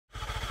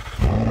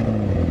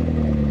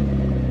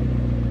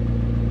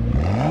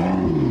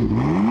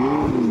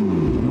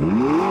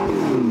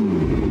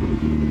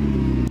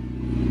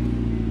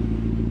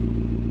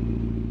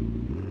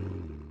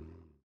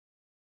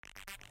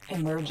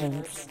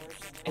Emergence.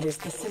 It is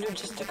the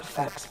synergistic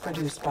effects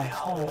produced by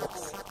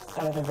wholes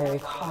that are the very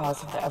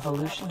cause of the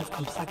evolution of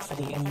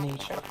complexity in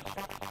nature.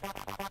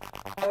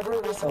 Every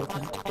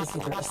resultant is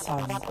either a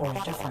sum or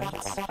a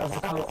difference of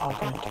the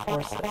co-operant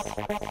forces.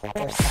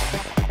 Their sum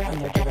when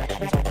their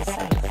directions are the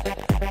same,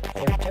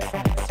 their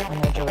difference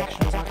when their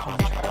directions are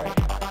contrary.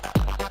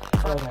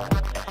 Further,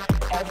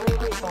 every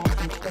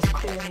resultant is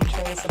clearly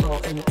traceable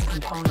in its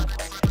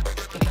components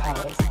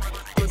because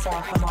these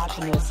are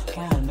homogeneous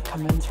and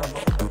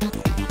commensurable.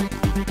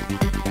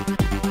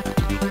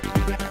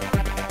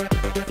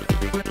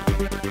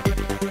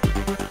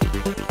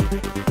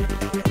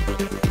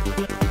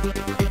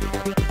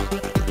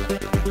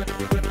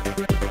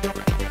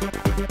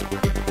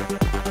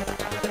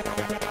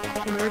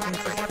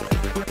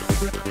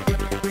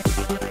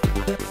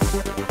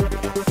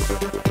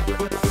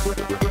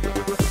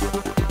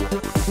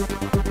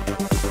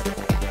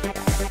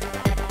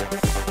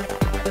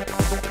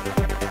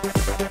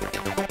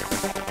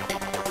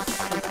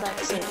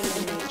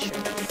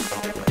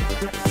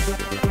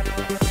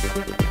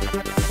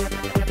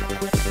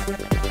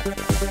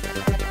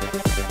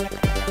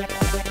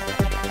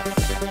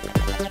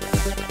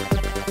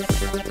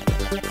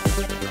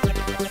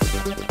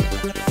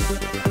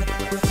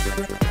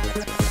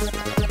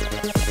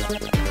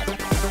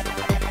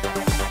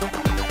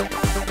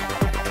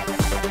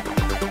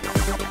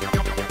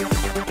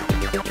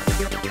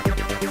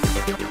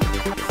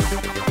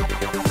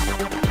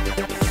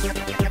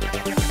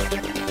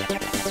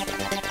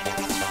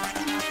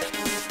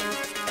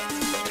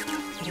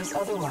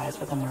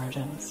 With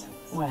emergence,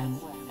 when,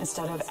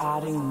 instead of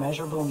adding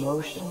measurable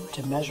motion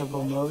to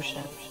measurable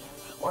motion,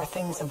 or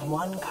things of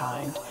one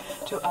kind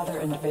to other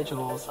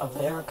individuals of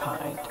their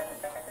kind,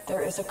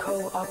 there is a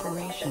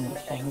cooperation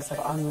of things of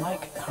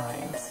unlike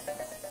kinds.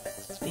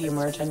 The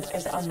emergent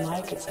is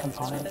unlike its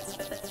components,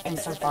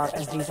 insofar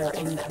as these are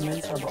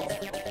incommensurable,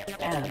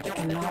 and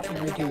cannot be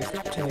reduced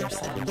to their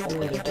sum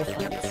or their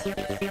difference.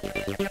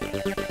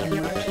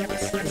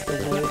 Emergence is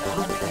the way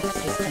complex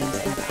systems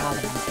and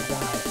patterns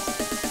arise.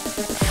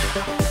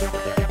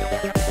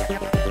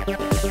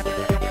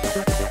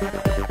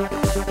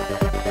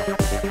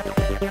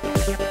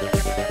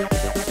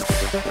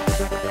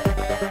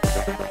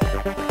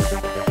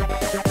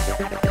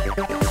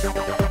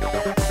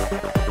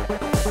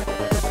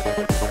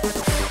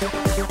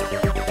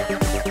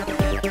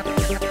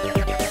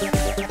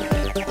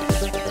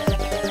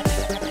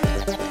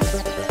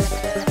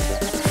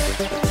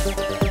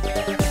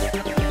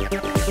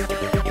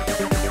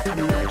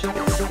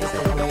 Emergence is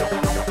the way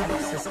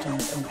complex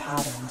systems and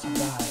patterns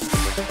arise.